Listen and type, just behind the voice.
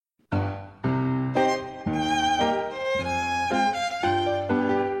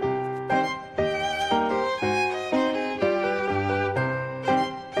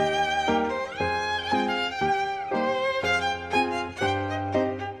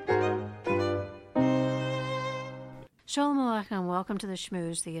Shalom Aleichem, and welcome to the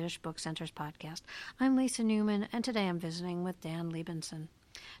Shmooze, the Yiddish Book Center's podcast. I'm Lisa Newman, and today I'm visiting with Dan Libenson.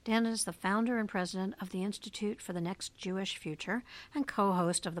 Dan is the founder and president of the Institute for the Next Jewish Future and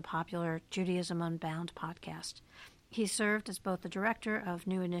co-host of the popular Judaism Unbound podcast. He served as both the director of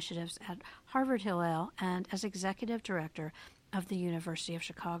new initiatives at Harvard Hillel and as executive director of the University of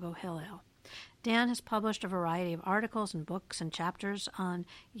Chicago Hillel. Dan has published a variety of articles and books and chapters on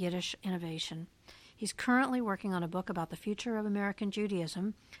Yiddish innovation. He's currently working on a book about the future of American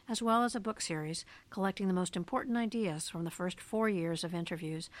Judaism, as well as a book series collecting the most important ideas from the first 4 years of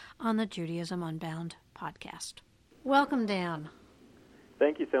interviews on the Judaism Unbound podcast. Welcome, Dan.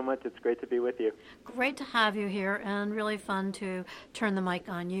 Thank you so much. It's great to be with you. Great to have you here, and really fun to turn the mic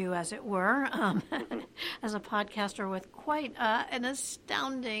on you, as it were, as a podcaster with quite an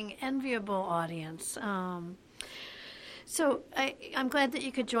astounding, enviable audience. So I'm glad that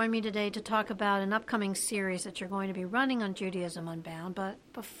you could join me today to talk about an upcoming series that you're going to be running on Judaism Unbound. But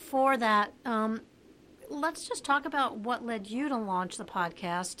before that, let's just talk about what led you to launch the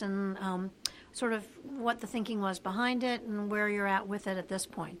podcast and sort of what the thinking was behind it and where you're at with it at this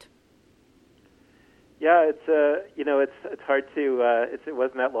point. Yeah, it's hard to. It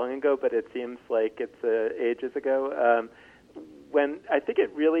wasn't that long ago, but it seems like it's ages ago. When I think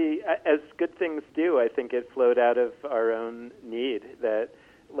it really, as good things do, I think it flowed out of our own need that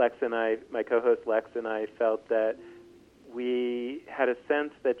Lex and I, my co-host Lex and I, felt that we had a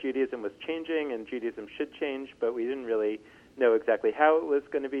sense that Judaism was changing and Judaism should change, but we didn't really know exactly how it was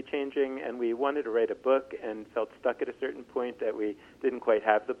going to be changing, and we wanted to write a book and felt stuck at a certain point that we didn't quite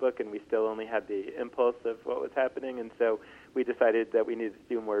have the book and we still only had the impulse of what was happening, and so we decided that we needed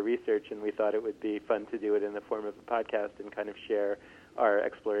to do more research, and we thought it would be fun to do it in the form of a podcast and kind of share our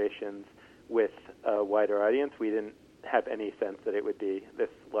explorations with a wider audience. We didn't have any sense that it would be this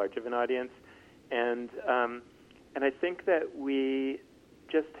large of an audience, and I think that we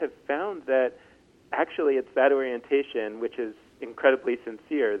just have found that actually it's that orientation, which is incredibly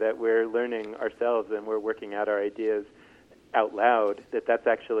sincere, that we're learning ourselves and we're working out our ideas out loud, that's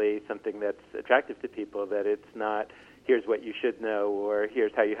actually something that's attractive to people, that it's not here's what you should know or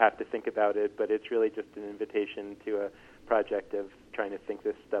here's how you have to think about it, but it's really just an invitation to a project of trying to think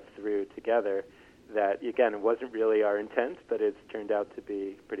this stuff through together that, again, it wasn't really our intent, but it's turned out to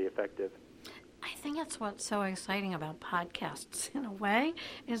be pretty effective. I think that's what's so exciting about podcasts, in a way,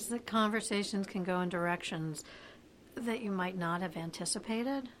 is that conversations can go in directions that you might not have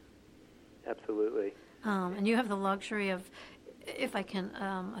anticipated. Absolutely. And you have the luxury of, if I can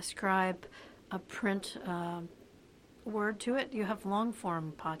ascribe a print word to it, you have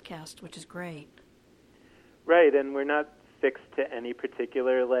long-form podcast, which is great. Right, and we're not fixed to any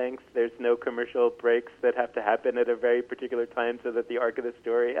particular length. There's no commercial breaks that have to happen at a very particular time so that the arc of the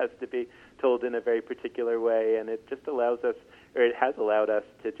story has to be told in a very particular way, and it just allows us, or it has allowed us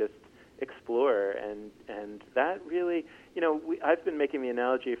to just explore, and that really, I've been making the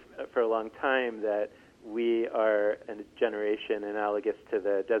analogy for a long time that we are a generation analogous to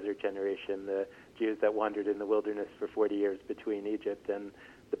the desert generation, the Jews that wandered in the wilderness for 40 years between Egypt and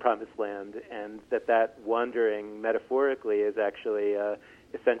the Promised Land, and that wandering metaphorically is actually an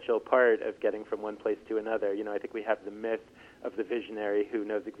essential part of getting from one place to another. I think we have the myth of the visionary who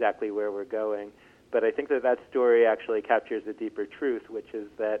knows exactly where we're going, but I think that story actually captures a deeper truth, which is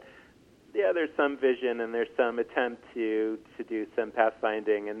that, yeah, there's some vision and there's some attempt to do some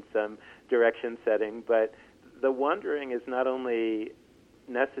pathfinding and some direction setting, but the wandering is not only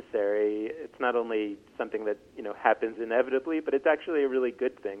necessary, it's not only something that happens inevitably, but it's actually a really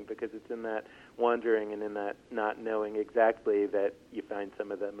good thing because it's in that wandering and in that not knowing exactly that you find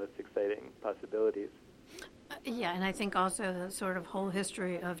some of the most exciting possibilities. Yeah, and I think also the sort of whole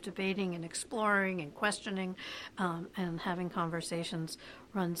history of debating and exploring and questioning and having conversations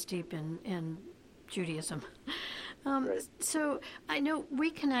runs deep in Judaism. Right. So I know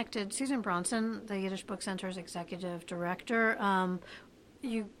we connected, Susan Bronson, the Yiddish Book Center's executive director.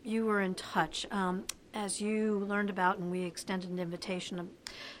 You were in touch as you learned about, and we extended an invitation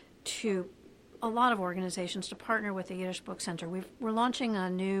to a lot of organizations to partner with the Yiddish Book Center. We're launching a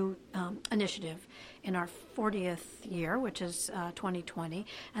new initiative in our 40th year, which is 2020,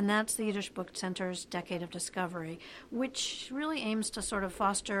 and that's the Yiddish Book Center's Decade of Discovery, which really aims to sort of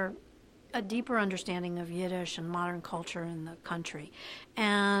foster a deeper understanding of Yiddish and modern culture in the country.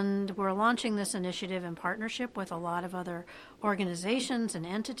 And we're launching this initiative in partnership with a lot of other organizations and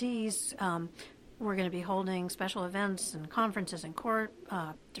entities. We're going to be holding special events and conferences and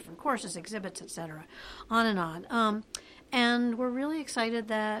different courses, exhibits, etc., on and on. And we're really excited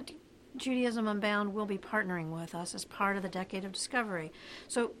that Judaism Unbound will be partnering with us as part of the Decade of Discovery.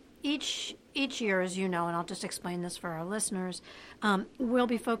 So each year, as you know, and I'll just explain this for our listeners, we'll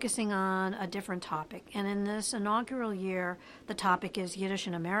be focusing on a different topic. And in this inaugural year, the topic is Yiddish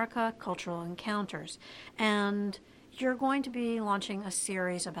in America, Cultural Encounters. And you're going to be launching a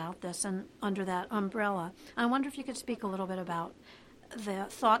series about this and under that umbrella. I wonder if you could speak a little bit about the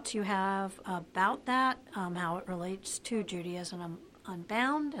thoughts you have about that, how it relates to Judaism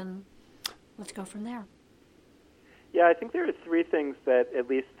Unbound, and let's go from there. Yeah, I think there are three things that at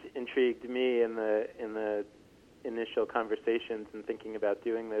least intrigued me in the initial conversations and thinking about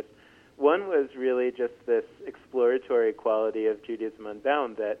doing this. One was really just this exploratory quality of Judaism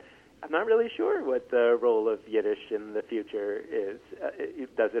Unbound, that I'm not really sure what the role of Yiddish in the future is.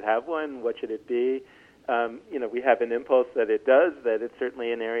 Does it have one? What should it be? We have an impulse that it does, that it's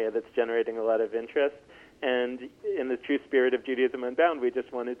certainly an area that's generating a lot of interest. And in the true spirit of Judaism Unbound, we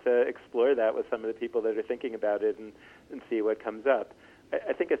just wanted to explore that with some of the people that are thinking about it and see what comes up.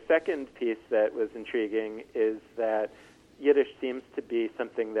 I think a second piece that was intriguing is that Yiddish seems to be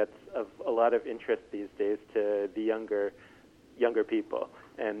something that's of a lot of interest these days to the younger people.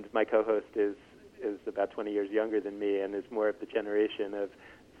 And my co-host is about 20 years younger than me and is more of the generation of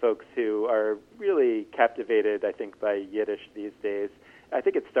folks who are really captivated, I think, by Yiddish these days. I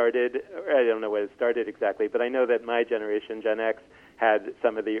think it started, I don't know what it started exactly, but I know that my generation, Gen X, had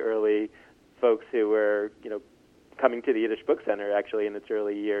some of the early folks who were, coming to the Yiddish Book Center actually in its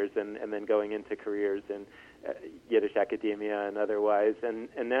early years and then going into careers in Yiddish academia and otherwise. And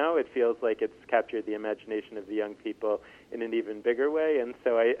now it feels like it's captured the imagination of the young people in an even bigger way. And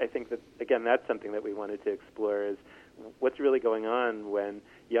so I think that, again, that's something that we wanted to explore, is what's really going on when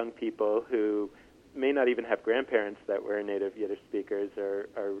young people who may not even have grandparents that were native Yiddish speakers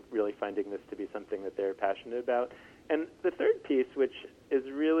are really finding this to be something that they're passionate about. And the third piece, which is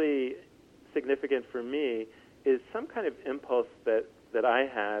really significant for me, is some kind of impulse that I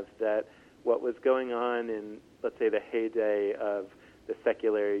have that what was going on in, let's say, the heyday of the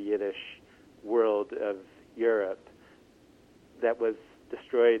secular Yiddish world of Europe that was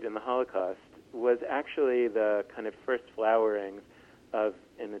destroyed in the Holocaust was actually the kind of first flowering of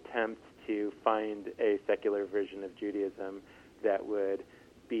an attempt to find a secular version of Judaism that would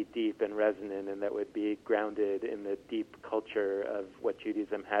be deep and resonant and that would be grounded in the deep culture of what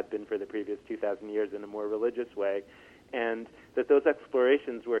Judaism had been for the previous 2,000 years in a more religious way, and that those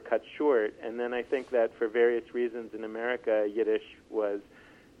explorations were cut short. And then I think that for various reasons in America, Yiddish was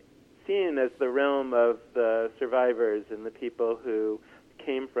seen as the realm of the survivors and the people who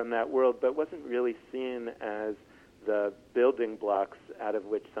came from that world, but wasn't really seen as the building blocks out of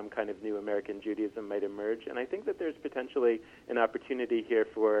which some kind of new American Judaism might emerge. And I think that there's potentially an opportunity here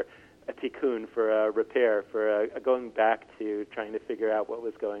for a tikkun, for a repair, for a going back to trying to figure out what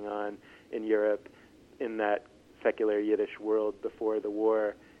was going on in Europe in that secular Yiddish world before the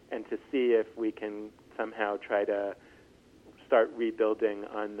war, and to see if we can somehow try to start rebuilding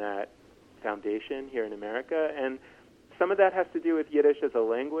on that foundation here in America. And some of that has to do with Yiddish as a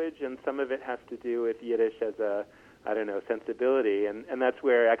language, and some of it has to do with Yiddish as a sensibility. And that's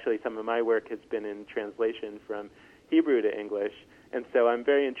where actually some of my work has been in translation from Hebrew to English. And so I'm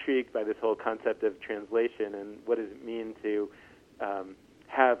very intrigued by this whole concept of translation and what does it mean to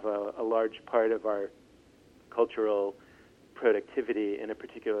have a large part of our cultural productivity in a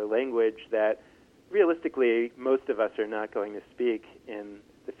particular language that realistically most of us are not going to speak in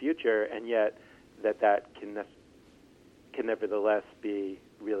the future, and yet that can nevertheless be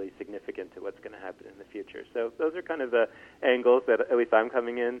really significant to what's going to happen in the future. So those are kind of the angles that at least I'm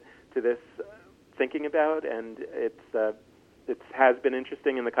coming in to this thinking about, and it has been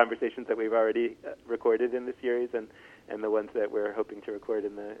interesting in the conversations that we've already recorded in the series, and the ones that we're hoping to record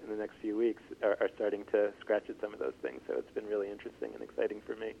in the next few weeks are starting to scratch at some of those things. So it's been really interesting and exciting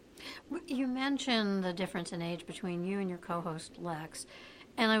for me. You mentioned the difference in age between you and your co-host, Lex,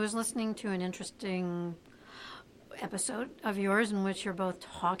 and I was listening to an interesting episode of yours in which you're both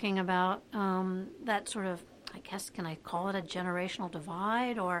talking about that sort of, I guess, can I call it a generational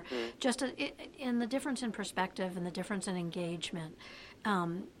divide, or just in the difference in perspective and the difference in engagement,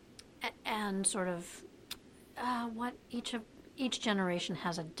 and sort of what each generation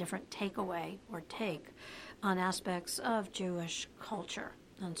has a different takeaway or take on aspects of Jewish culture,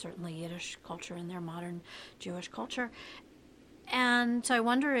 and certainly Yiddish culture and their modern Jewish culture. And so I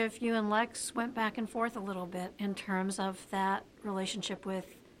wonder if you and Lex went back and forth a little bit in terms of that relationship with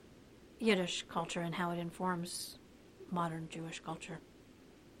Yiddish culture and how it informs modern Jewish culture.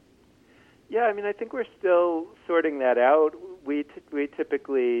 Yeah, I mean, I think we're still sorting that out. We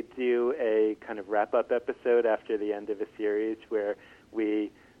typically do a kind of wrap-up episode after the end of a series where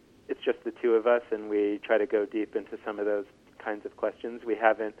it's just the two of us, and we try to go deep into some of those kinds of questions. We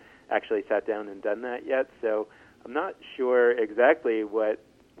haven't actually sat down and done that yet, so I'm not sure exactly what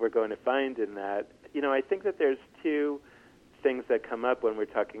we're going to find in that. I think that there's two things that come up when we're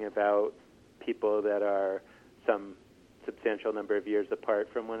talking about people that are some substantial number of years apart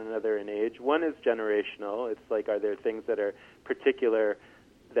from one another in age. One is generational. It's like, are there things that are particular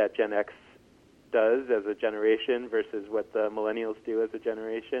that Gen X does as a generation versus what the millennials do as a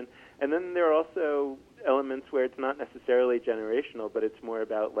generation? And then there are also elements where it's not necessarily generational, but it's more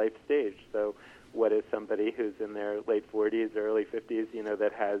about life stage. So what is somebody who's in their late 40s, early 50s,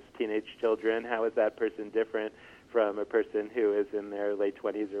 that has teenage children? How is that person different from a person who is in their late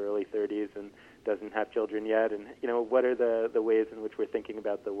 20s or early 30s and doesn't have children yet? And, what are the ways in which we're thinking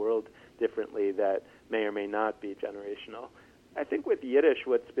about the world differently that may or may not be generational? I think with Yiddish,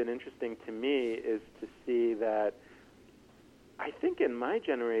 what's been interesting to me is to see that I think in my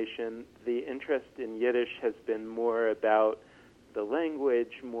generation, the interest in Yiddish has been more about the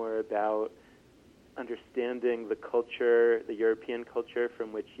language, more about understanding the culture, the European culture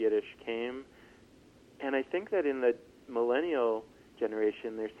from which Yiddish came. And I think that in the millennial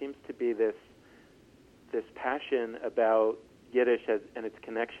generation, there seems to be this passion about Yiddish and its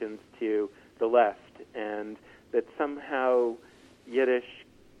connections to the left, and that somehow Yiddish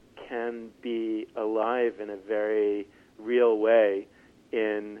can be alive in a very real way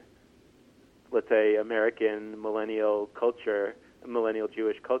in, let's say, American millennial culture, millennial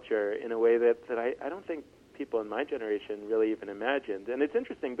Jewish culture, in a way that I don't think people in my generation really even imagined. And it's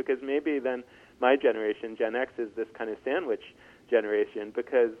interesting because maybe then my generation, Gen X, is this kind of sandwich generation,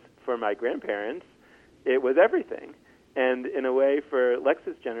 because for my grandparents, it was everything. And in a way, for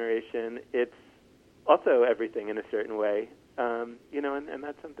Lex's generation, it's also everything in a certain way. And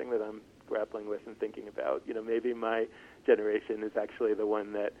that's something that I'm grappling with and thinking about. Maybe my generation is actually the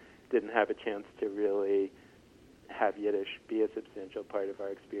one that didn't have a chance to really have Yiddish be a substantial part of our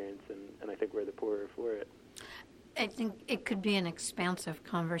experience, and I think we're the poorer for it. I think it could be an expansive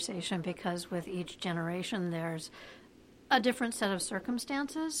conversation because with each generation there's a different set of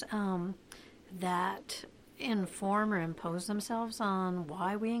circumstances that inform or impose themselves on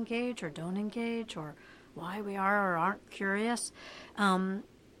why we engage or don't engage, or why we are or aren't curious.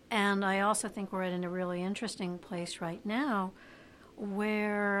 And I also think we're in a really interesting place right now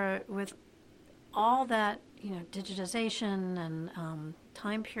where with all that, digitization and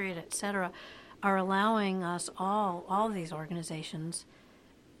time period, et cetera, are allowing us all of these organizations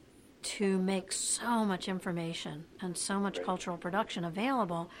to make so much information and so much cultural production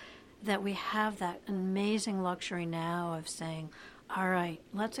available that we have that amazing luxury now of saying, all right,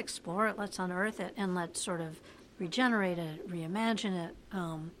 let's explore it, let's unearth it, and let's sort of regenerate it, reimagine it.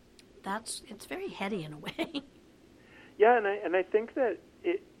 It's very heady in a way. Yeah, and I think that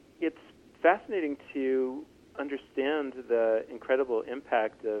it's fascinating to understand the incredible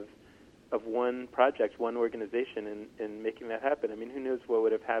impact of one project, one organization in making that happen. I mean, who knows what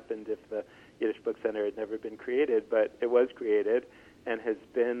would have happened if the Yiddish Book Center had never been created, but it was created and has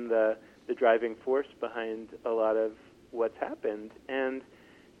been the driving force behind a lot of what's happened. And,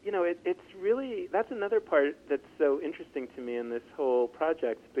 it's really, that's another part that's so interesting to me in this whole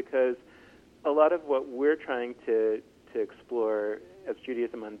project, because a lot of what we're trying to explore as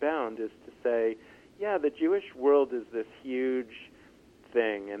Judaism Unbound is to say, yeah, the Jewish world is this huge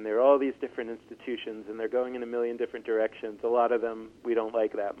thing, and there are all these different institutions, and they're going in a million different directions. A lot of them we don't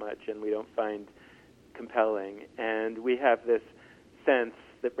like that much, and we don't find compelling. And we have this sense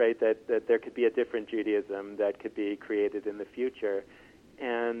that there could be a different Judaism that could be created in the future.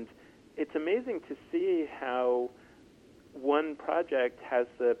 And it's amazing to see how one project has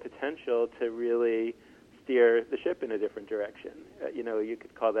the potential to really steer the ship in a different direction. You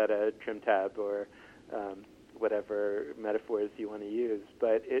could call that a trim tab or whatever metaphors you want to use.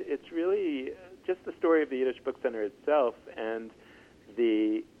 But it's really just the story of the Yiddish Book Center itself and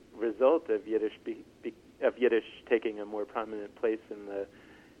the result of Yiddish taking a more prominent place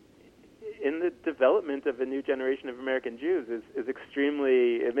in the development of a new generation of American Jews is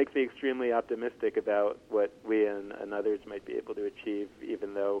extremely, it makes me extremely optimistic about what we and others might be able to achieve,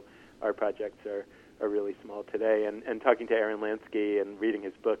 even though our projects are really small today. And talking to Aaron Lansky and reading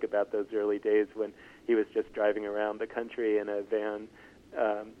his book about those early days when he was just driving around the country in a van,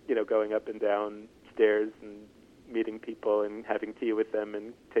 going up and down stairs and meeting people and having tea with them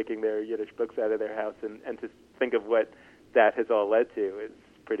and taking their Yiddish books out of their house, and to think of what that has all led to is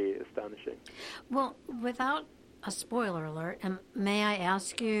pretty astonishing. Well, without a spoiler alert, may I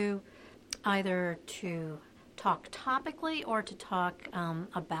ask you either to talk topically or to talk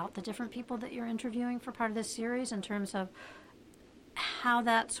about the different people that you're interviewing for part of this series in terms of how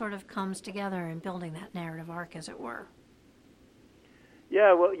that sort of comes together in building that narrative arc, as it were?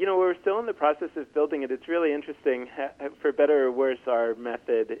 Yeah, well, we're still in the process of building it. It's really interesting. For better or worse, our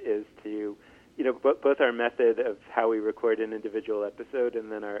method is to, both our method of how we record an individual episode and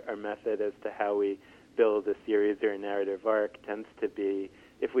then our method as to how we build a series or a narrative arc tends to be,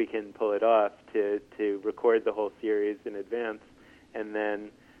 if we can pull it off, to record the whole series in advance and then,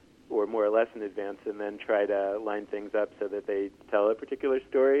 or more or less in advance, and then try to line things up so that they tell a particular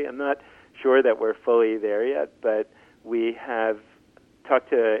story. I'm not sure that we're fully there yet, but we have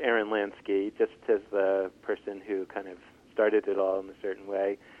talked to Aaron Lansky, just as the person who kind of started it all in a certain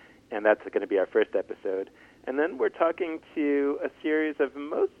way, and that's going to be our first episode. And then we're talking to a series of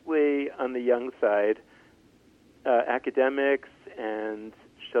mostly on the young side, academics and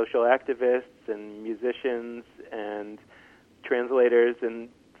social activists and musicians and translators and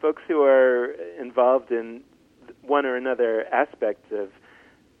folks who are involved in one or another aspect of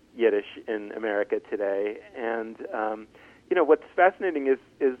Yiddish in America today. And what's fascinating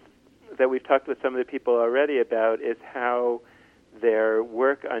is that we've talked with some of the people already about is how their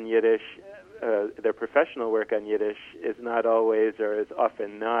work on Yiddish, their professional work on Yiddish, is not always or is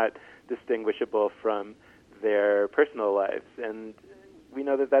often not distinguishable from their personal lives. And we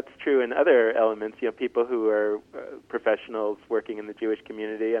know that that's true in other elements, people who are professionals working in the Jewish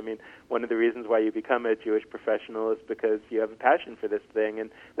community. I mean, one of the reasons why you become a Jewish professional is because you have a passion for this thing, and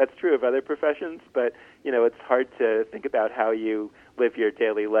that's true of other professions, but, it's hard to think about how you live your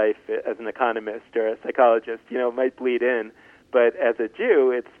daily life as an economist or a psychologist. It might bleed in, but as a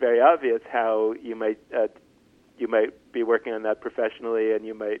Jew, it's very obvious how you might be working on that professionally, and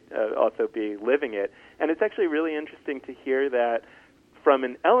you might also be living it. And it's actually really interesting to hear that from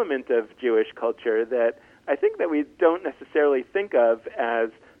an element of Jewish culture that I think that we don't necessarily think of as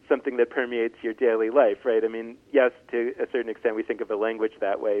something that permeates your daily life, right? I mean, yes, to a certain extent we think of a language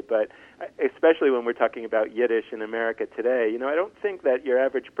that way, but especially when we're talking about Yiddish in America today, I don't think that your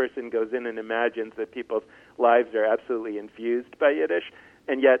average person goes in and imagines that people's lives are absolutely infused by Yiddish,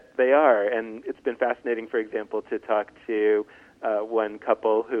 and yet they are. And it's been fascinating, for example, to talk to one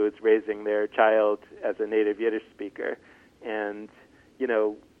couple who is raising their child as a native Yiddish speaker, and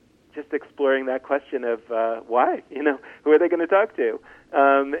just exploring that question of why, who are they going to talk to?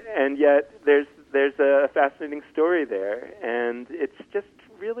 And yet there's a fascinating story there, and it's just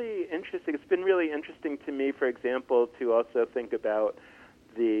really interesting. It's been really interesting to me, for example, to also think about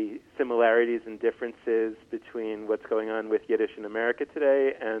the similarities and differences between what's going on with Yiddish in America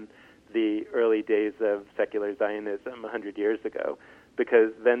today and the early days of secular Zionism 100 years ago.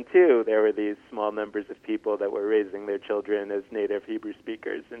 Because then, too, there were these small numbers of people that were raising their children as native Hebrew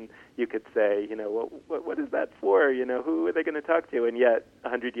speakers. And you could say, what is that for? Who are they going to talk to? And yet,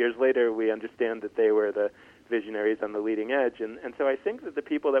 100 years later, we understand that they were the visionaries on the leading edge. And so I think that the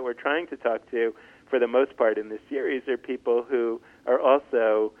people that we're trying to talk to, for the most part in this series, are people who are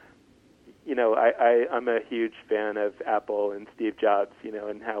also, I'm a huge fan of Apple and Steve Jobs,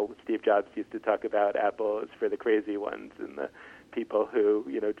 and how Steve Jobs used to talk about Apple as for the crazy ones and the people who,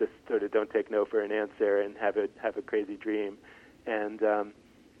 just sort of don't take no for an answer and have a crazy dream. And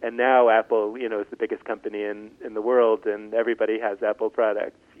now Apple, is the biggest company in the world, and everybody has Apple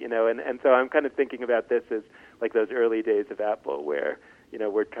products, and so I'm kind of thinking about this as like those early days of Apple where,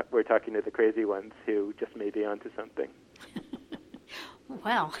 we're talking to the crazy ones who just may be onto something.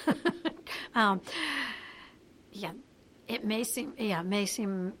 Well, it may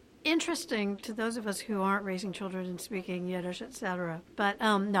seem interesting to those of us who aren't raising children and speaking Yiddish, etc. But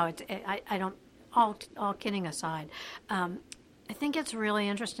no, I don't. All kidding aside, I think it's really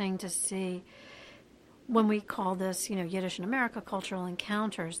interesting to see when we call this, Yiddish in America, cultural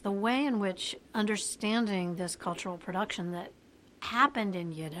encounters, the way in which understanding this cultural production that happened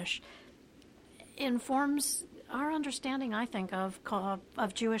in Yiddish informs our understanding, I think, of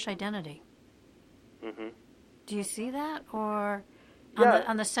Jewish identity. Mm-hmm. Do you see that, or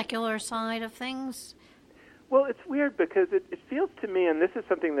on the secular side of things? Well, it's weird because it feels to me, and this is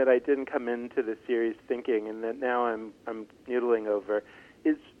something that I didn't come into the series thinking, and that now I'm noodling over,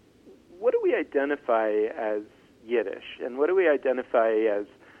 is what do we identify as Yiddish, and what do we identify as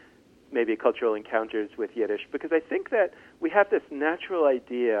maybe cultural encounters with Yiddish? Because I think that we have this natural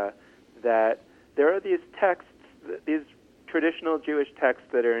idea that there are these texts, these traditional Jewish texts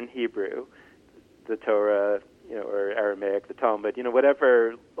that are in Hebrew, the Torah, or Aramaic, the Talmud,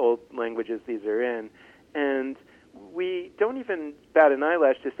 whatever old languages these are in. And we don't even bat an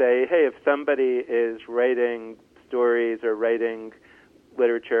eyelash to say, hey, if somebody is writing stories or writing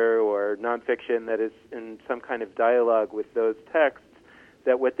literature or nonfiction that is in some kind of dialogue with those texts,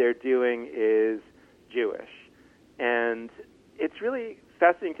 that what they're doing is Jewish. And it's really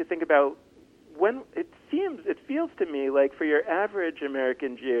fascinating to think about it feels to me like for your average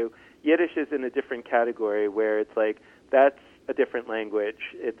American Jew, Yiddish is in a different category where it's like that's a different language.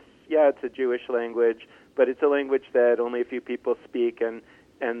 It's a Jewish language, but it's a language that only a few people speak, and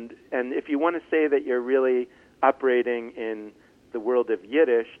if you want to say that you're really operating in the world of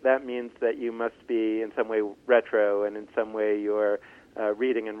Yiddish, that means that you must be in some way retro, and in some way you're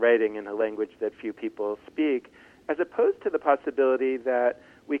reading and writing in a language that few people speak, as opposed to the possibility that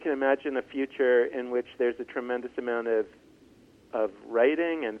we can imagine a future in which there's a tremendous amount of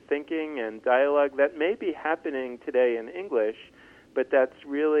writing and thinking and dialogue that may be happening today in English, but that's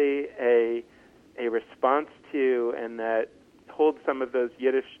really a response to and that holds some of those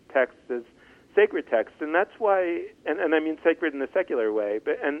Yiddish texts as sacred texts. And that's why, and I mean sacred in a secular way,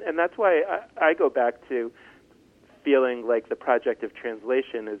 but and that's why I go back to feeling like the project of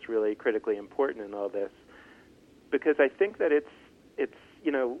translation is really critically important in all this, because I think that it's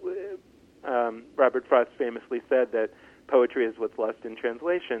Robert Frost famously said that poetry is what's lost in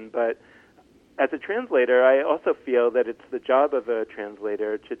translation, but as a translator, I also feel that it's the job of a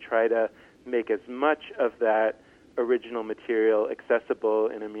translator to try to make as much of that original material accessible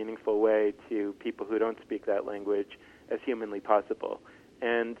in a meaningful way to people who don't speak that language as humanly possible.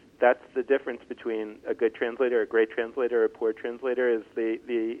 And that's the difference between a good translator, a great translator, a poor translator, is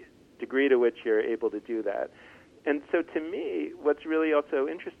the degree to which you're able to do that. And so to me, what's really also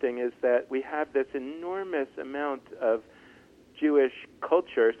interesting is that we have this enormous amount of Jewish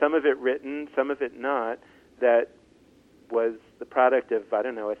culture, some of it written, some of it not, that was the product of,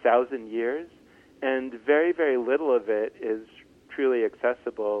 1,000 years, and very, very little of it is truly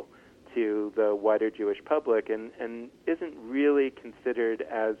accessible to the wider Jewish public and isn't really considered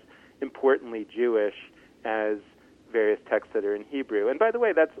as importantly Jewish as various texts that are in Hebrew. And by the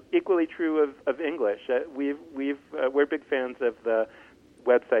way, that's equally true of English. We're big fans of the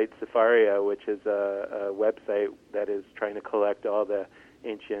website Sefaria, which is a website that is trying to collect all the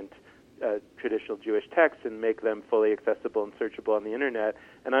ancient traditional Jewish texts and make them fully accessible and searchable on the internet.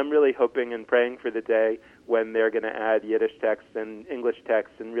 And I'm really hoping and praying for the day when they're going to add Yiddish texts and English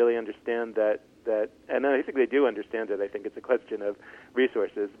texts and really understand that, and I think they do understand it. I think it's a question of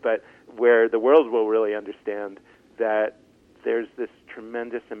resources, but where the world will really understand that there's this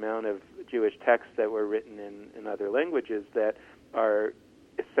tremendous amount of Jewish texts that were written in other languages that are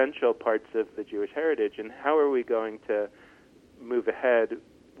essential parts of the Jewish heritage, and how are we going to move ahead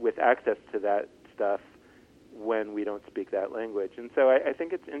with access to that stuff when we don't speak that language? And so I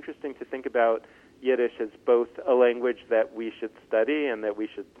think it's interesting to think about Yiddish as both a language that we should study and that we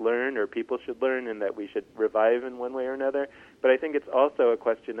should learn, or people should learn, and that we should revive in one way or another. But I think it's also a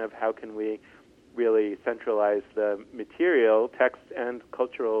question of how can we really centralize the material, text and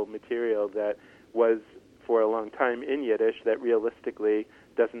cultural material that was for a long time in Yiddish that realistically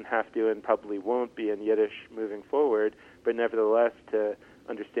doesn't have to and probably won't be in Yiddish moving forward, but nevertheless to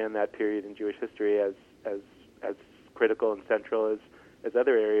understand that period in Jewish history as critical and central as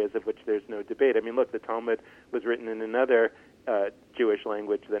other areas of which there's no debate. I mean, look, the Talmud was written in another Jewish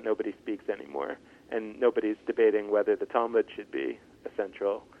language that nobody speaks anymore, and nobody's debating whether the Talmud should be a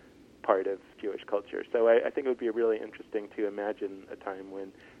central part of Jewish culture. So I think it would be really interesting to imagine a time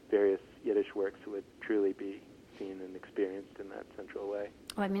when various Yiddish works would truly be seen and experienced in that central way.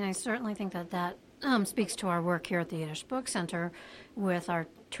 Well, I mean, I certainly think that speaks to our work here at the Yiddish Book Center with our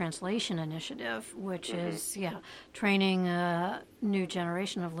translation initiative, which is, training a new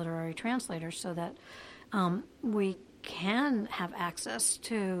generation of literary translators so that we can have access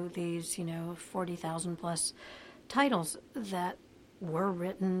to these, 40,000 plus titles that were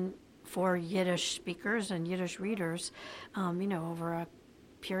written for Yiddish speakers and Yiddish readers, over a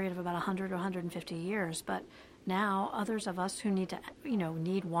period of about 100 or 150 years. But now others of us who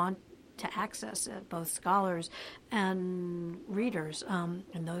want to access it, both scholars and readers, and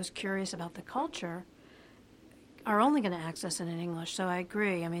those curious about the culture, are only going to access it in English. So I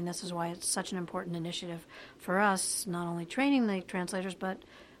agree. I mean, this is why it's such an important initiative for us, not only training the translators, but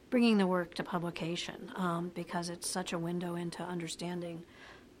bringing the work to publication, because it's such a window into understanding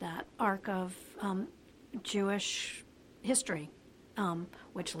that arc of Jewish history,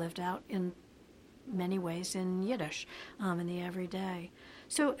 which lived out in many ways in Yiddish, in the everyday.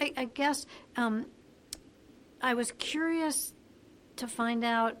 So I guess I was curious to find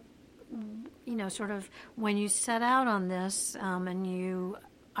out, sort of when you set out on this and you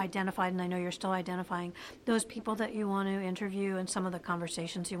identified, and I know you're still identifying, those people that you want to interview and some of the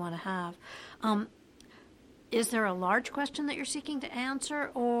conversations you want to have. Is there a large question that you're seeking to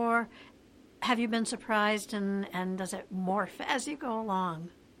answer, or have you been surprised and does it morph as you go along?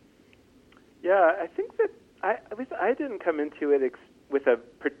 Yeah, I think that at least I didn't come into it with a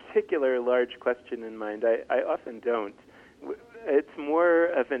particular large question in mind. I often don't. It's more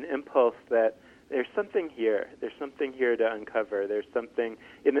of an impulse that there's something here. There's something here to uncover. There's something,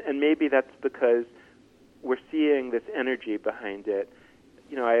 and maybe that's because we're seeing this energy behind it.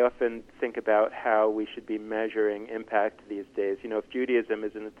 I often think about how we should be measuring impact these days. If Judaism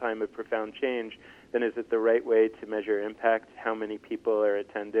is in a time of profound change, then is it the right way to measure impact? How many people are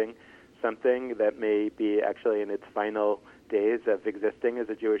attending something that may be actually in its final days of existing as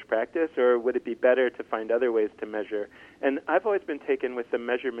a Jewish practice, or would it be better to find other ways to measure? And I've always been taken with the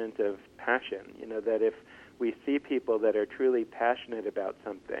measurement of passion, that if we see people that are truly passionate about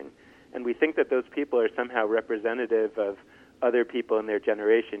something, and we think that those people are somehow representative of other people in their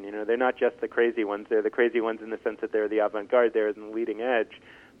generation, they're not just the crazy ones, they're the crazy ones in the sense that they're the avant-garde, they're in the leading edge,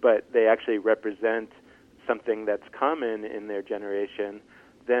 but they actually represent something that's common in their generation,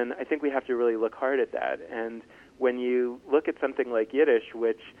 then I think we have to really look hard at that. And when you look at something like Yiddish,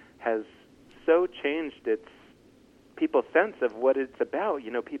 which has so changed its people's sense of what it's about,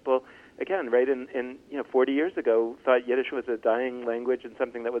 people, again, right, in 40 years ago, thought Yiddish was a dying language and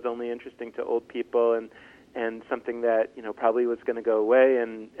something that was only interesting to old people and something that, probably was going to go away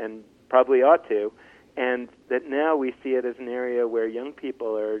and probably ought to. And that now we see it as an area where young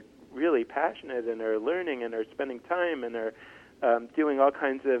people are really passionate and are learning and are spending time and are doing all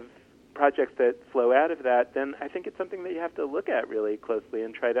kinds of projects that flow out of that, then I think it's something that you have to look at really closely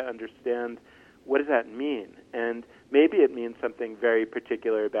and try to understand, what does that mean? And maybe it means something very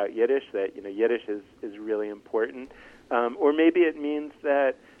particular about Yiddish, that Yiddish is really important. Or maybe it means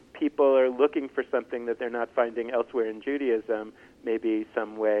that people are looking for something that they're not finding elsewhere in Judaism, maybe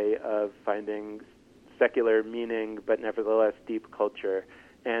some way of finding secular meaning but nevertheless deep culture.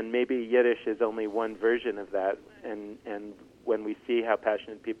 And maybe Yiddish is only one version of that. And when we see how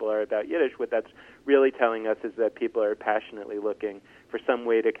passionate people are about Yiddish, what that's really telling us is that people are passionately looking for some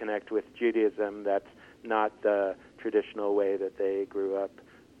way to connect with Judaism that's not the traditional way that they grew up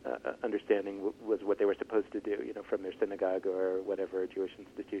understanding was what they were supposed to do, from their synagogue or whatever Jewish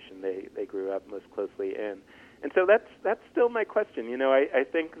institution they grew up most closely in. And so that's still my question. I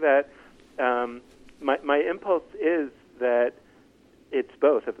think that my impulse is that it's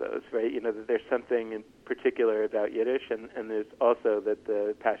both of those, right? That there's something in particular about Yiddish, and there's also that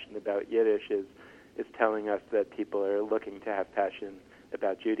the passion about Yiddish is telling us that people are looking to have passion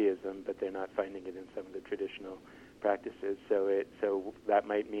about Judaism, but they're not finding it in some of the traditional practices. So that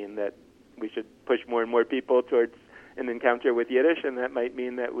might mean that we should push more and more people towards an encounter with Yiddish, and that might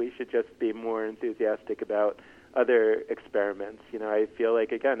mean that we should just be more enthusiastic about other experiments. I feel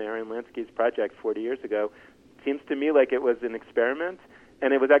like, again, Aaron Lansky's project 40 years ago seems to me like it was an experiment,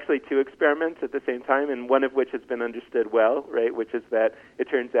 and it was actually two experiments at the same time, and one of which has been understood well, right, which is that it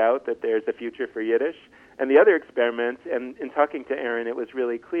turns out that there's a future for Yiddish. And the other experiment, and in talking to Aaron, it was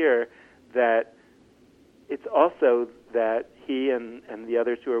really clear that it's also that he and the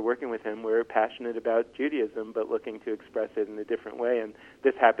others who are working with him were passionate about Judaism, but looking to express it in a different way. And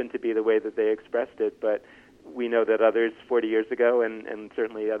this happened to be the way that they expressed it, but we know that others 40 years ago and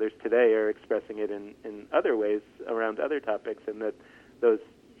certainly others today are expressing it in other ways around other topics, and that those,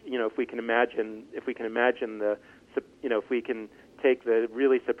 if we can imagine if we can take the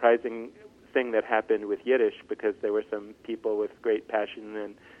really surprising thing that happened with Yiddish, because there were some people with great passion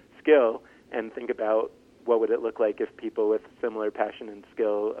and skill, and think about what would it look like if people with similar passion and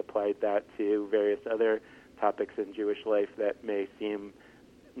skill applied that to various other topics in Jewish life that may seem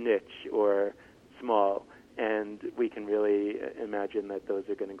niche or small. And we can really imagine that those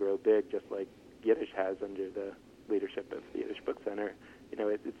are going to grow big, just like Yiddish has under the leadership of the Yiddish Book Center.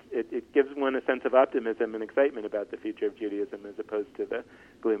 It gives one a sense of optimism and excitement about the future of Judaism, as opposed to the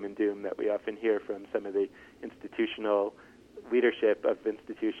gloom and doom that we often hear from some of the institutional leadership of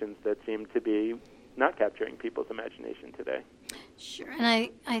institutions that seem to be not capturing people's imagination today. Sure, and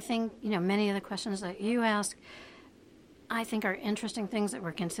I think, many of the questions that you ask, I think are interesting things that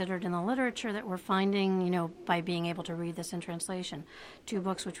were considered in the literature that we're finding, by being able to read this in translation. Two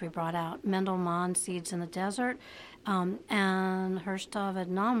books which we brought out, Mendel Mann, Seeds in the Desert, and Hirsch David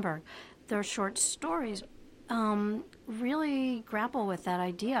Nomberg. Their short stories really grapple with that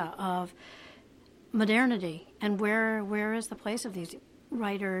idea of modernity and where is the place of these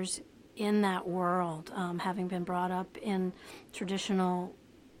writers in that world, having been brought up in traditional,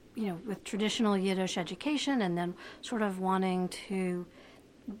 with traditional Yiddish education, and then sort of wanting to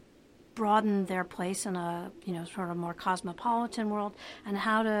broaden their place in a, sort of more cosmopolitan world, and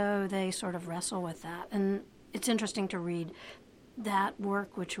how do they sort of wrestle with that? And it's interesting to read that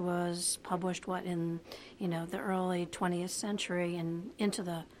work, which was published, in, the early 20th century and into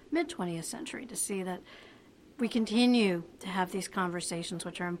the mid-20th century, to see that we continue to have these conversations,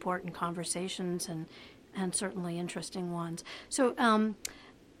 which are important conversations and certainly interesting ones. So,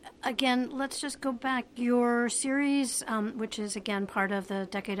 again, let's just go back. Your series, which is, again, part of the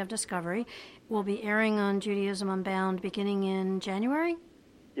Decade of Discovery, will be airing on Judaism Unbound beginning in January?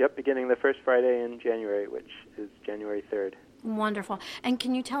 Yep, beginning the first Friday in January, which is January 3rd. Wonderful. And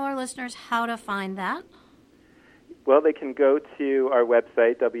can you tell our listeners how to find that? Well, they can go to our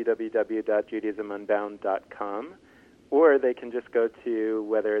website, www.judaismunbound.com, or they can just go to,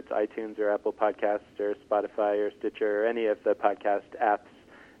 whether it's iTunes or Apple Podcasts or Spotify or Stitcher or any of the podcast apps,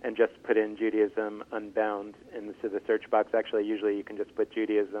 and just put in Judaism Unbound into the search box. Actually, usually you can just put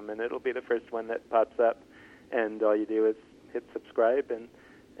Judaism, and it'll be the first one that pops up. And all you do is hit subscribe, and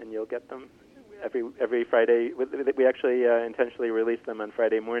you'll get them every Friday. We actually intentionally release them on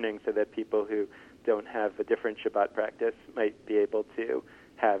Friday morning so that people who don't have a different Shabbat practice might be able to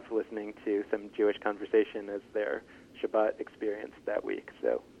have listening to some Jewish conversation as their Shabbat experience that week.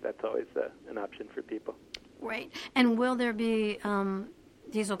 So that's always an option for people. Right. And will there be...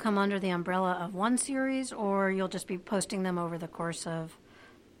 these will come under the umbrella of one series, or you'll just be posting them over the course of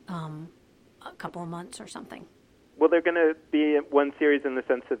a couple of months or something? Well, they're going to be one series in the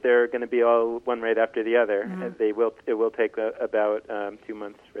sense that they're going to be all one right after the other. Mm-hmm. It will take about 2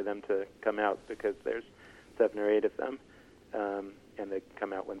 months for them to come out because there's 7 or 8 of them, and they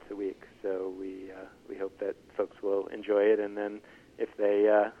come out once a week. So we hope that folks will enjoy it, and then if they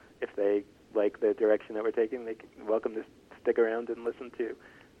like the direction that we're taking, they're welcome to stick around and listen to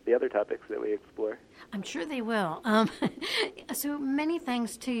the other topics that we explore. I'm sure they will. So many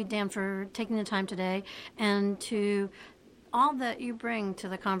thanks to you, Dan, for taking the time today and to all that you bring to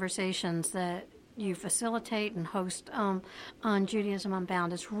the conversations that you facilitate and host on Judaism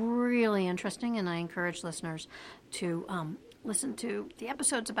Unbound. It's really interesting, and I encourage listeners to listen to the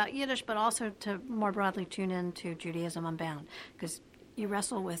episodes about Yiddish, but also to more broadly tune in to Judaism Unbound, because you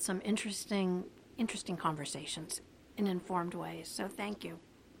wrestle with some interesting conversations in informed ways. So thank you.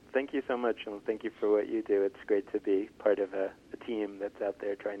 Thank you so much, and thank you for what you do. It's great to be part of a team that's out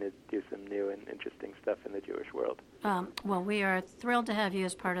there trying to do some new and interesting stuff in the Jewish world. Well, we are thrilled to have you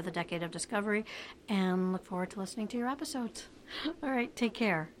as part of the Decade of Discovery and look forward to listening to your episodes. All right, take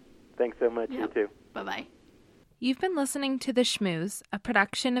care. Thanks so much. Yep. You too. Bye-bye. You've been listening to The Schmooze, a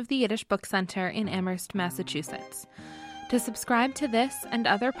production of the Yiddish Book Center in Amherst, Massachusetts. To subscribe to this and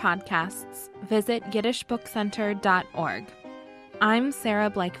other podcasts, visit yiddishbookcenter.org. I'm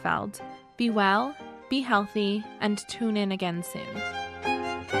Sarah Bleichfeld. Be well, be healthy, and tune in again soon.